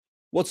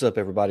What's up,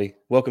 everybody?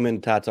 Welcome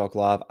into Tide Talk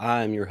Live.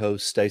 I am your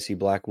host, Stacy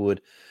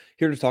Blackwood,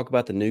 here to talk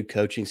about the new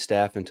coaching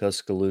staff in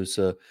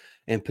Tuscaloosa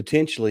and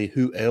potentially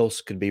who else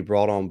could be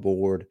brought on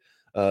board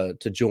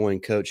to join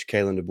Coach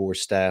Kalen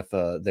DeBoer's staff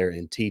there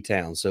in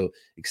T-Town. So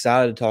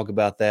excited to talk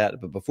about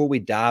that. But before we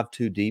dive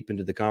too deep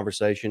into the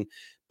conversation,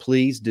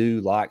 please do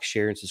like,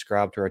 share, and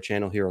subscribe to our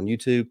channel here on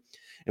YouTube.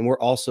 And we're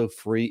also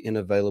free and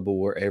available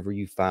wherever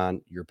you find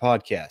your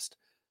podcast.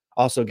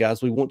 Also,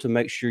 guys, we want to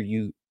make sure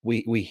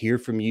we hear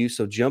from you.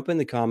 So jump in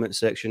the comment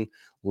section.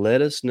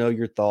 Let us know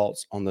your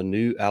thoughts on the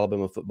new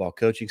Alabama football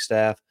coaching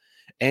staff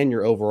and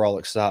your overall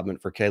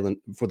excitement for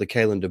the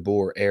Kalen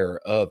DeBoer era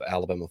of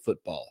Alabama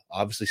football.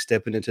 Obviously,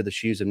 stepping into the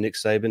shoes of Nick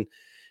Saban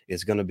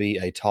is going to be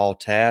a tall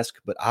task,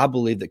 but I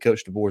believe that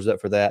Coach DeBoer is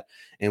up for that,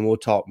 and we'll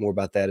talk more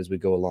about that as we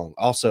go along.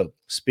 Also,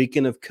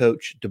 speaking of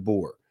Coach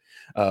DeBoer,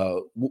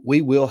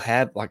 we will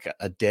have like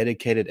a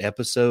dedicated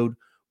episode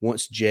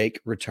once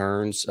Jake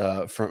returns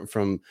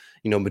from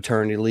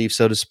maternity leave,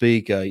 so to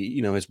speak.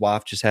 His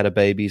wife just had a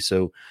baby,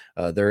 so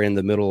they're in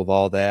the middle of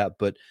all that.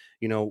 But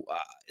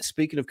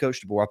speaking of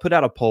Coach DeBoer, I put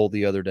out a poll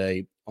the other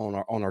day on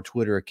our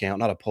Twitter account,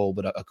 not a poll,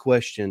 but a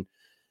question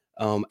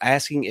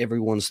asking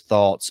everyone's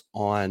thoughts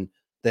on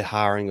the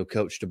hiring of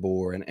Coach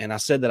DeBoer, and I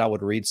said that I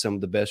would read some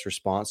of the best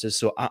responses.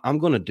 So I'm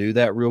going to do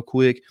that real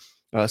quick.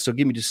 So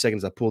give me just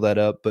seconds. I pull that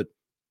up, but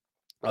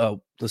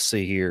let's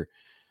see here.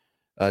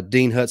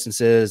 Dean Hudson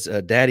says,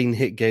 Daddy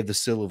Nick gave the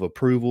seal of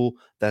approval.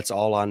 That's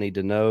all I need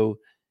to know.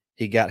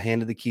 He got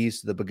handed the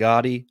keys to the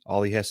Bugatti.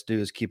 All he has to do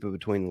is keep it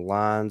between the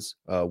lines.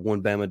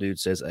 One Bama dude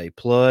says A+.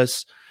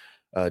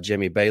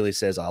 Jamie Bailey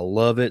says, I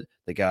love it.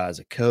 The guy is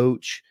a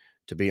coach.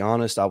 To be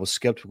honest, I was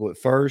skeptical at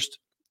first.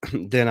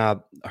 Then I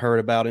heard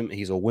about him.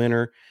 He's a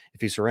winner.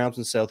 If he surrounds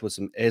himself with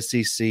some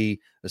SEC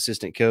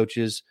assistant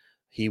coaches,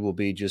 he will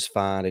be just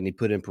fine. And he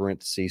put in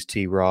parentheses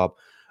T-Rob.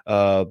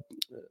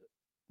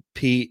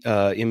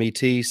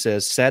 MET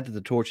says, sad that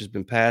the torch has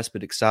been passed,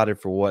 but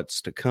excited for what's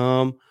to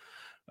come.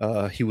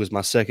 He was my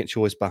second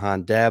choice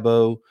behind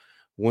Dabo.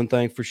 One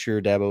thing for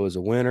sure, Dabo is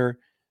a winner,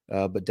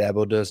 but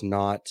Dabo does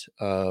not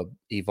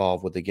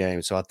evolve with the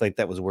game. So I think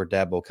that was where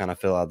Dabo kind of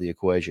fell out of the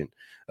equation.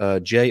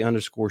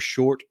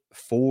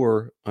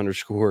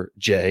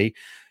 J_short4_J.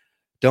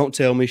 Don't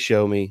tell me,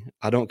 show me.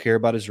 I don't care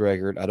about his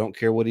record. I don't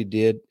care what he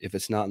did if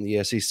it's not in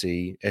the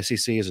SEC.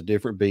 SEC is a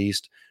different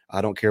beast.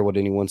 I don't care what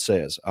anyone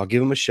says. I'll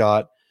give him a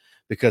shot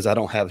because I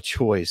don't have a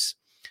choice.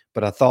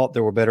 But I thought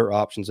there were better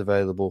options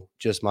available.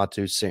 Just my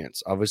 2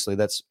 cents. Obviously,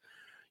 that's,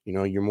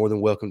 you're more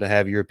than welcome to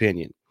have your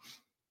opinion.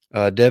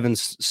 Devin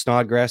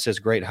Snodgrass says,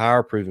 great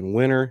hire, proven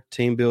winner,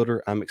 team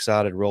builder. I'm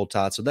excited, roll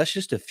tide. So that's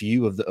just a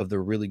few of the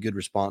really good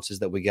responses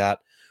that we got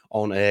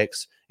on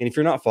X. And if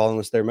you're not following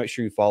us there, make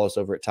sure you follow us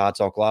over at Tide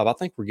Talk Live. I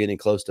think we're getting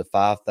close to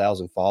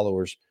 5,000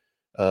 followers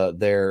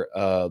there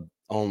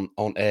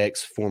on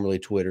X, formerly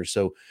Twitter.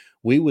 So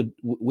we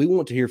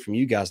want to hear from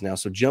you guys now.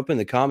 So jump in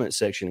the comment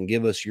section and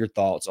give us your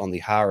thoughts on the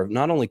hire of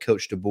not only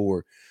Coach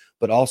DeBoer,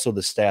 but also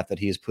the staff that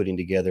he is putting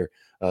together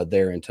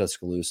there in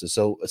Tuscaloosa.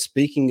 So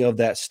speaking of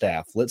that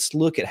staff, let's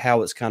look at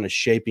how it's kind of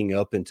shaping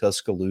up in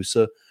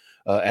Tuscaloosa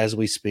as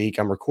we speak.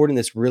 I'm recording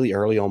this really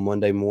early on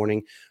Monday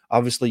morning.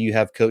 Obviously, you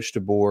have Coach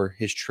DeBoer.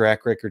 His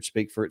track record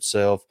speaks for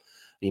itself.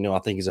 I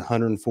think he's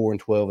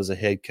 104-12 as a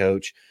head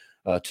coach.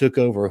 Took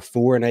over a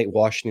 4-8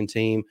 Washington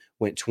team,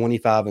 went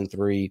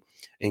 25-3,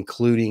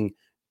 including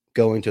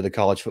going to the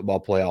college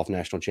football playoff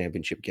national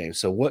championship game.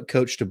 So what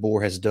Coach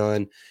DeBoer has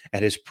done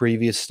at his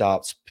previous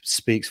stops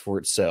speaks for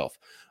itself.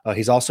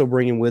 He's also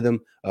bringing with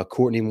him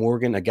Courtney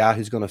Morgan, a guy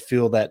who's going to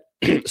fill that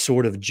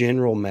sort of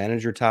general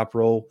manager type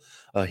role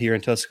here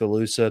in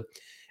Tuscaloosa.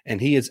 And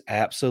he is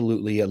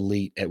absolutely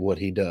elite at what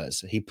he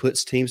does. He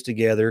puts teams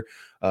together.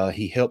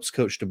 He helps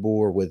Coach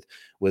DeBoer with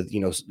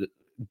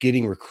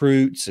getting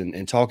recruits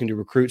and talking to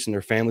recruits and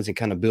their families and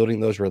kind of building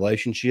those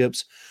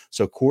relationships.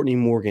 So Courtney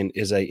Morgan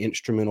is a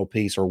instrumental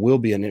piece, or will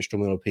be an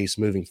instrumental piece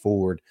moving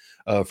forward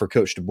for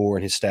Coach DeBoer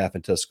and his staff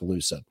in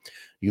Tuscaloosa.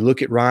 You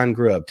look at Ryan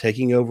Grubb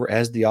taking over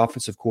as the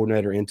offensive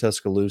coordinator in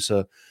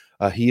Tuscaloosa.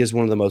 He is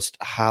one of the most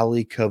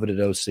highly coveted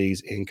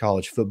OCs in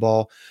college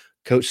football.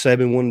 Coach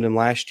Saban wanted him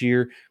last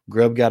year.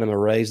 Grubb got him a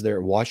raise there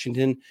at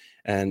Washington.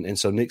 And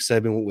so Nick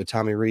Saban went with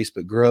Tommy Rees,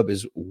 but Grubb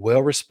is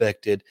well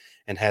respected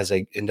and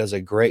does a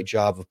great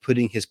job of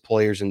putting his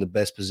players in the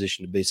best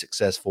position to be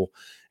successful.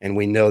 And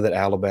we know that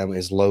Alabama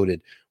is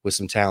loaded with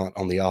some talent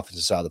on the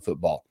offensive side of the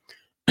football.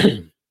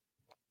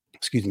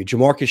 Excuse me.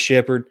 Jamarcus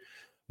Shepard,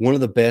 one of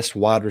the best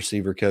wide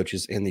receiver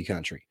coaches in the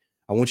country.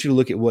 I want you to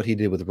look at what he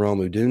did with Rome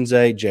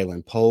Odunze,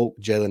 Jalen Polk,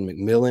 Jalen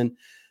McMillan.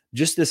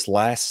 Just this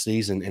last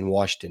season in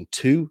Washington,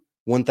 2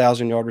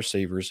 1,000-yard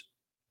receivers.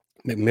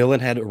 McMillan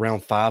had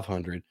around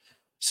 500.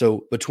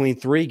 So between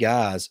 3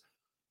 guys,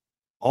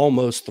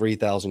 almost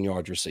 3,000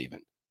 yards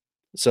receiving.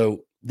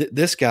 So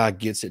this guy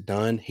gets it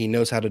done. He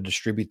knows how to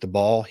distribute the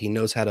ball. He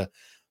knows how to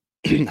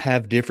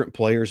have different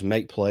players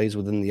make plays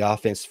within the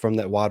offense from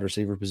that wide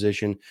receiver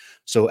position.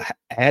 So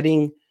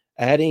adding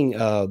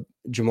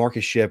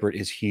Jamarcus Shepard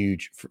is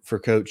huge for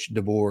Coach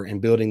DeBoer in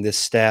building this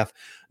staff,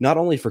 not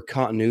only for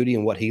continuity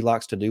and what he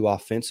likes to do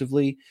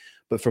offensively,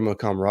 but from a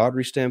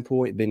camaraderie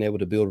standpoint, being able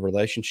to build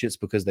relationships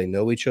because they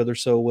know each other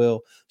so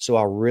well. So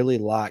I really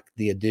like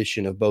the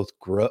addition of both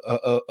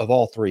of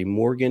all three,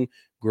 Morgan,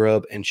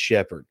 Grubb, and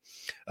Shepard.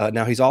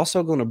 Now he's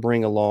also going to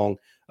bring along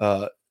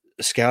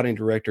scouting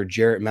director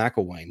Jarrett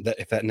McElwain. That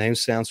if that name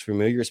sounds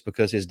familiar, it's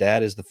because his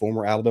dad is the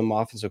former Alabama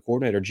offensive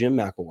coordinator, Jim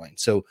McElwain.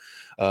 So,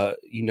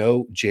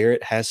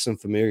 Jarrett has some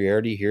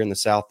familiarity here in the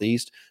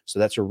Southeast. So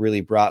that's a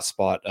really bright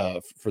spot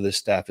for this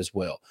staff as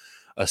well.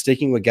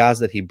 Sticking with guys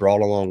that he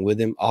brought along with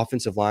him,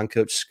 offensive line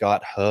coach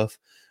Scott Huff.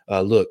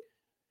 Look,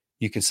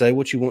 you can say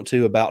what you want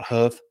to about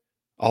Huff.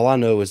 All I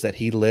know is that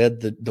he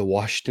led the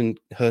Washington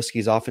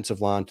Huskies offensive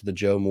line to the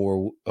Joe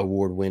Moore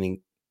Award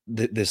winning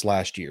this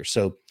last year.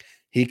 So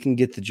he can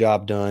get the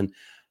job done.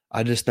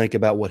 I just think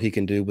about what he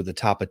can do with the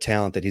type of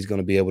talent that he's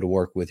going to be able to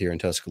work with here in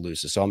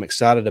Tuscaloosa. So I'm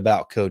excited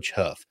about Coach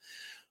Huff.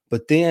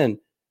 But then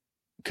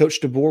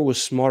Coach DeBoer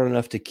was smart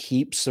enough to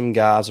keep some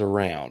guys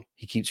around.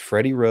 He keeps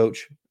Freddie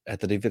Roach at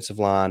the defensive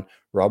line,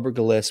 Robert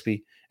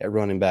Gillespie at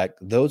running back.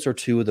 Those are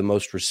two of the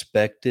most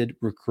respected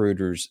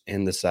recruiters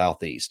in the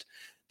Southeast.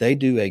 They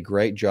do a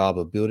great job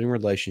of building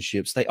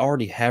relationships. They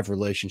already have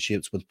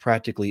relationships with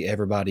practically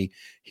everybody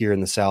here in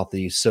the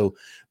Southeast. So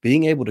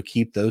being able to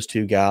keep those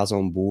two guys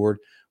on board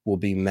will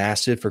be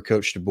massive for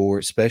Coach DeBoer,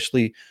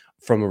 especially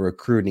from a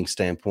recruiting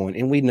standpoint.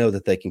 And we know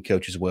that they can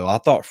coach as well. I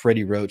thought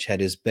Freddie Roach had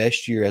his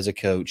best year as a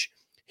coach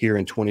here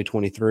in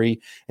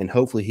 2023, and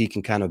hopefully he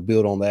can kind of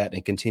build on that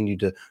and continue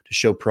to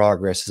show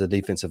progress as a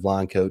defensive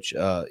line coach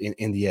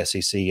in the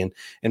SEC.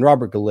 And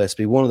Robert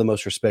Gillespie, one of the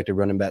most respected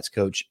running backs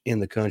coach in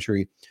the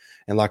country.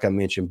 And like I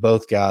mentioned,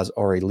 both guys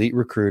are elite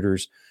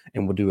recruiters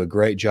and will do a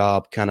great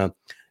job kind of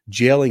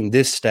gelling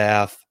this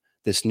staff,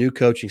 this new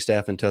coaching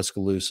staff in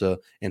Tuscaloosa,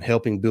 and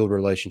helping build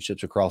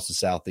relationships across the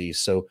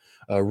Southeast. So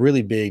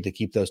really big to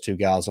keep those two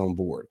guys on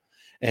board.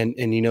 And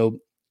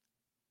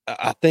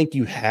I think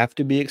you have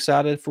to be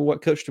excited for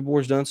what Coach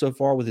DeBoer's done so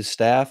far with his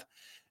staff.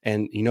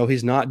 And,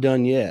 he's not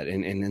done yet.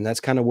 And that's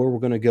kind of where we're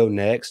going to go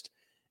next.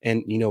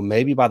 And,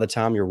 maybe by the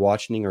time you're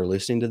watching or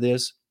listening to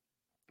this,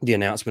 the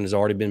announcement has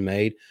already been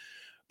made.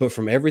 But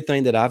from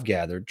everything that I've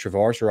gathered,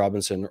 Travaris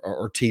Robinson,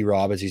 or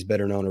T-Rob, as he's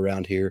better known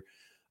around here,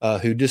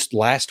 who just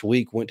last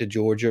week went to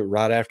Georgia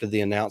right after the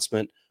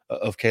announcement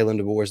of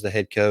Kalen DeBoer the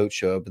head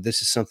coach. But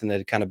this is something that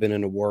had kind of been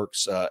in the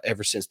works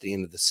ever since the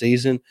end of the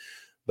season.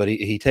 But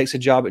he takes a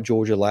job at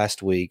Georgia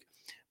last week,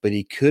 but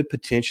he could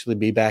potentially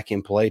be back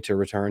in play to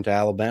return to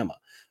Alabama.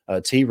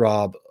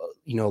 T-Rob,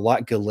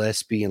 like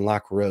Gillespie and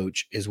like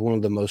Roach, is one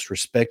of the most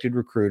respected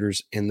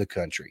recruiters in the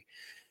country.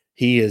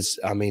 He is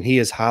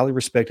highly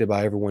respected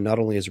by everyone, not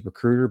only as a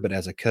recruiter, but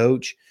as a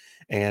coach.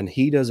 And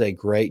he does a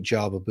great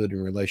job of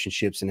building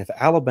relationships. And if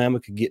Alabama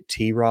could get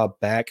T-Rob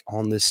back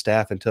on this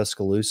staff in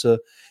Tuscaloosa,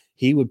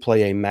 he would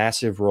play a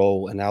massive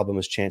role in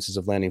Alabama's chances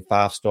of landing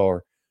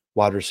 5-star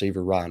wide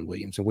receiver Ryan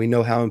Williams. And we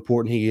know how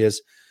important he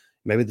is,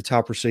 maybe the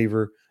top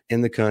receiver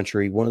in the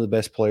country, one of the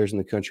best players in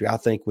the country. I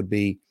think would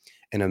be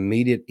an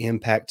immediate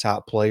impact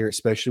type player,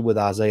 especially with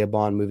Isaiah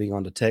Bond moving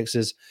on to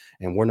Texas.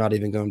 And we're not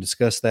even going to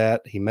discuss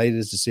that. He made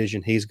his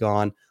decision. He's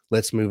gone.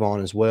 Let's move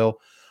on as well.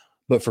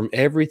 But from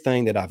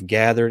everything that I've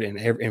gathered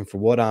and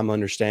from what I'm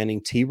understanding,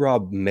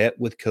 T-Rob met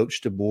with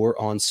Coach DeBoer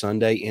on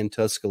Sunday in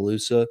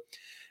Tuscaloosa,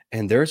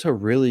 and there's a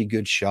really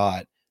good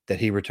shot that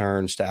he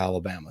returns to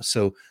Alabama.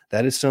 So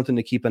that is something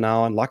to keep an eye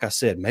on. Like I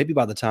said, maybe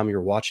by the time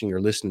you're watching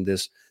or listening to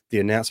this, the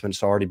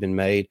announcement's already been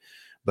made.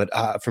 But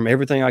from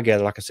everything I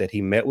gathered, like I said,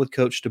 he met with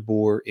Coach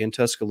DeBoer in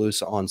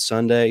Tuscaloosa on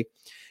Sunday,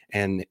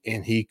 and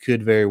he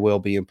could very well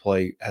be in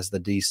play as the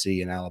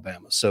DC in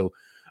Alabama. So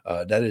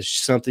that is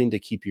something to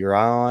keep your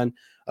eye on.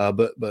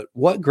 But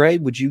what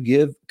grade would you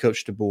give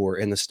Coach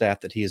DeBoer and the staff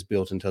that he has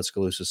built in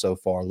Tuscaloosa so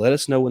far? Let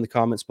us know in the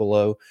comments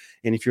below.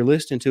 And if you're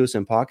listening to us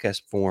in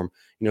podcast form,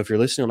 if you're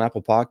listening on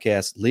Apple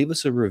Podcasts, leave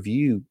us a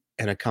review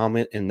and a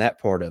comment in that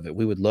part of it.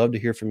 We would love to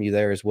hear from you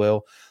there as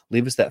well.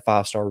 Leave us that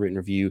 5-star written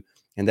review,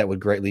 and that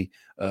would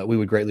we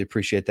would greatly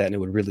appreciate that, and it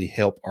would really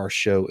help our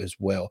show as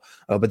well.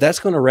 But that's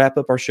going to wrap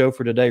up our show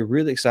for today.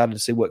 Really excited to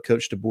see what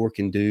Coach DeBoer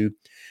can do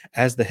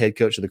as the head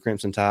coach of the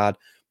Crimson Tide,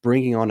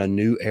 bringing on a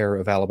new era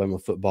of Alabama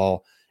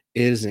football.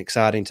 It is an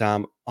exciting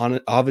time.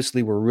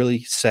 Obviously, we're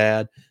really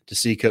sad to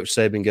see Coach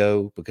Saban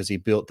go because he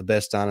built the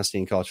best dynasty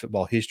in college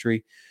football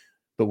history.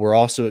 But we're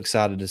also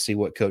excited to see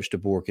what Coach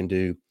DeBoer can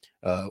do,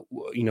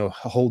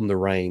 holding the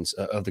reins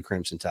of the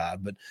Crimson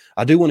Tide. But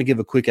I do want to give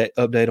a quick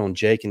update on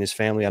Jake and his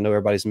family. I know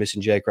everybody's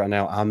missing Jake right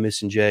now. I'm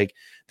missing Jake.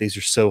 These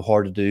are so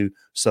hard to do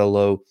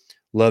solo.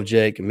 Love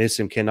Jake, miss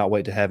him, cannot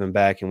wait to have him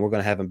back, and we're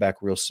going to have him back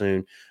real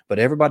soon. But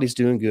everybody's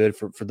doing good.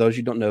 For those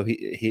you don't know,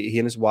 he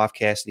and his wife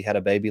Cassidy had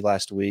a baby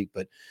last week,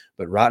 but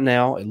right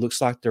now it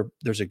looks like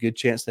there's a good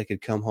chance they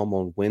could come home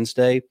on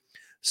Wednesday.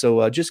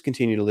 So just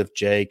continue to lift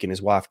Jake and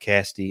his wife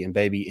Cassidy and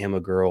baby Emma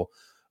girl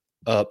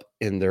up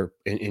in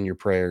your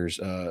prayers,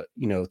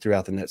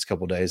 throughout the next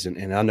couple of days.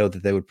 And I know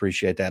that they would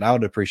appreciate that. I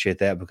would appreciate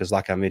that because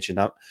like I mentioned,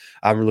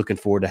 I'm looking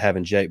forward to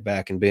having Jake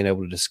back and being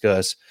able to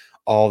discuss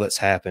all that's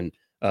happened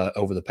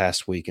over the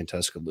past week in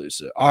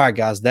Tuscaloosa. All right,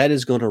 guys, that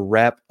is going to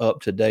wrap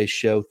up today's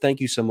show. Thank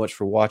you so much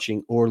for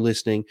watching or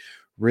listening.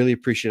 Really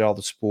appreciate all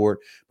the support,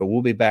 but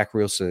we'll be back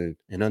real soon.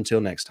 And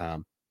until next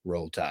time,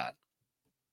 roll tide.